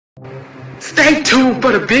Stay tuned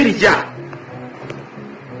for the video.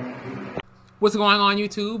 What's going on,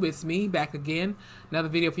 YouTube? It's me back again. Another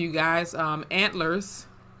video for you guys. Antlers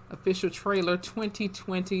official trailer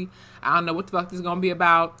 2020. I don't know what the fuck this is gonna be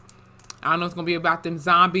about. I don't know if it's gonna be about them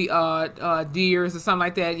zombie deers or something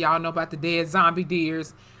like that. Y'all know about the dead zombie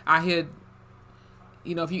deers. I hear,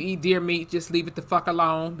 you know, if you eat deer meat, just leave it the fuck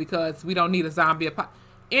alone because we don't need a zombie.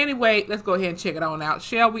 Anyway, let's go ahead and check it on out,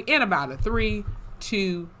 shall we? In about a 3,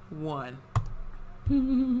 2, 1.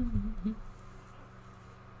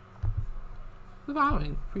 The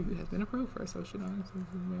following preview has been approved for social audience in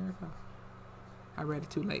America. I read it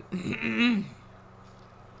too late.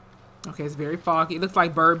 Okay, it's very foggy. It looks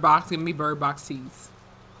like Bird Box. Give me Bird Box teas.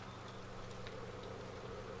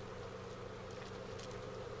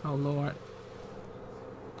 Oh, Lord.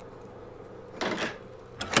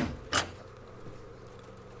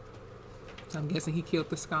 I'm guessing he killed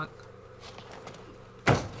the skunk.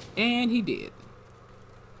 And he did.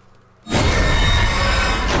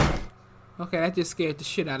 Okay, that just scared the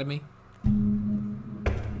shit out of me.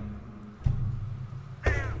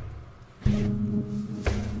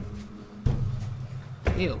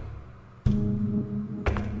 Ew.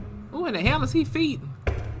 Who in the hell is he feeding?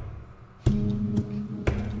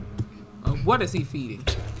 Or what is he feeding?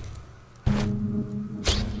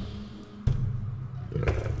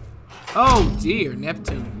 Oh dear,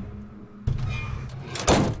 Neptune.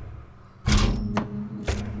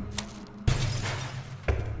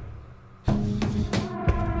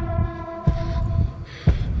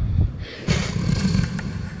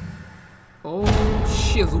 Oh,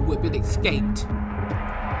 shizzle whip, it escaped.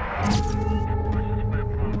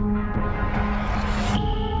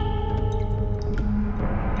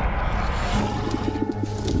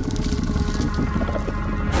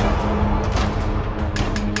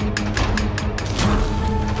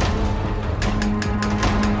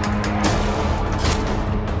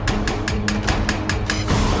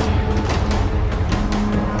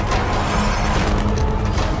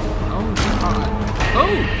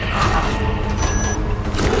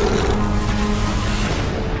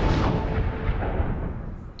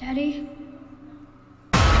 Daddy?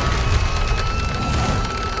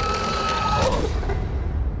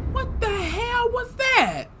 What the hell was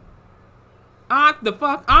that? The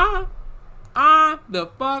fuck? The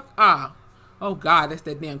fuck? Oh God, that's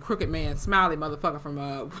that damn crooked man smiley motherfucker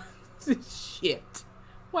from shit.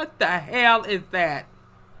 What the hell is that?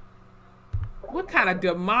 What kind of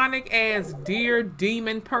demonic ass deer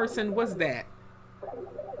demon person was that?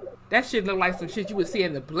 That shit look like some shit you would see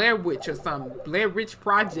in the Blair Witch or some Blair Witch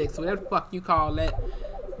Projects, whatever the fuck you call that.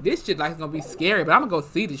 This shit like it's gonna be scary, but I'm gonna go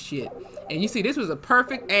see this shit. And you see, this was a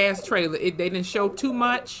perfect ass trailer. They didn't show too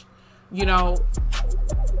much, you know.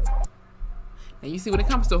 And you see, when it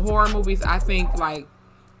comes to horror movies, I think like,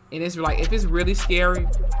 and it's like, if it's really scary,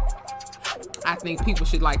 I think people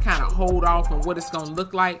should like kind of hold off on what it's gonna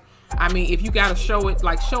look like. I mean, if you gotta show it,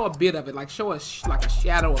 like show a bit of it, like show like a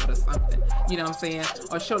shadow of it or something, you know what I'm saying?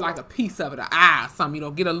 Or show like a piece of it, an eye or something, you know,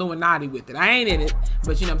 get Illuminati with it. I ain't in it,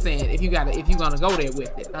 but you know what I'm saying? If you're gonna go there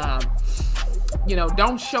with it, you know,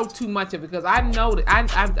 don't show too much of it, because I know that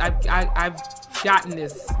I've gotten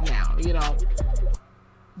this now, you know.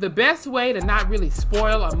 The best way to not really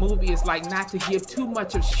spoil a movie is like not to give too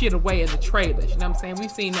much of shit away in the trailers. You know what I'm saying? We've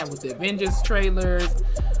seen that with the Avengers trailers,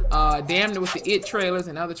 damn near with the It trailers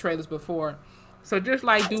and other trailers before. So just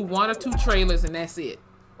like do 1 or 2 trailers and that's it.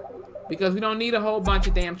 Because we don't need a whole bunch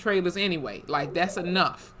of damn trailers anyway. Like that's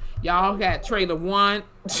enough. Y'all got trailer 1,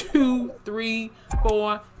 2, 3,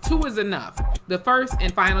 4. 2 is enough. The first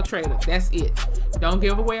and final trailer. That's it. Don't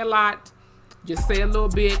give away a lot. Just say a little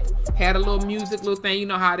bit, had a little music, little thing. You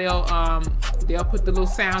know how they'll put the little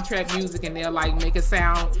soundtrack music and they'll like make it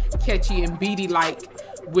sound catchy and beady like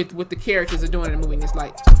with what the characters are doing in the movie. And it's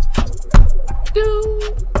like,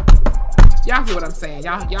 dude, y'all hear what I'm saying?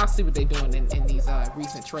 Y'all see what they're doing in these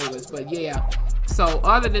recent trailers. But yeah, so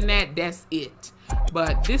other than that, that's it.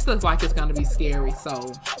 But this looks like it's gonna be scary,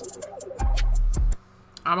 so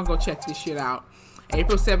I'm gonna go check this shit out.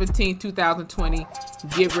 April 17, 2020.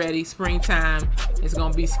 Get ready, springtime. It's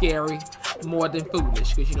gonna be scary, more than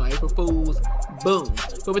foolish, because you know April Fools, boom.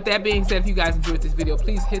 But with that being said, if you guys enjoyed this video,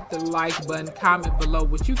 please hit the like button, comment below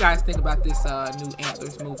what you guys think about this new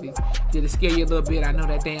Antlers movie. Did it scare you a little bit? I know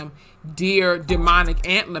that damn deer demonic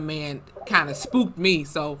antler man kind of spooked me,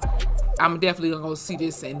 so I'm definitely gonna go see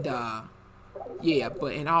this. And yeah,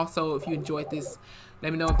 and also if you enjoyed this,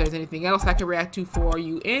 let me know if there's anything else I can react to for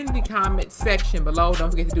you in the comment section below. Don't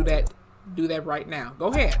forget to do that. Do that right now. Go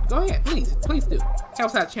ahead, please do.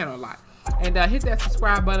 Helps out the channel a lot. And hit that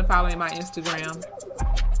subscribe button, follow me on my Instagram.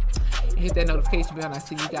 hit that notification bell, and I'll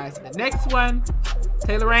see you guys in the next one.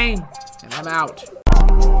 Taylor Rain, and I'm out.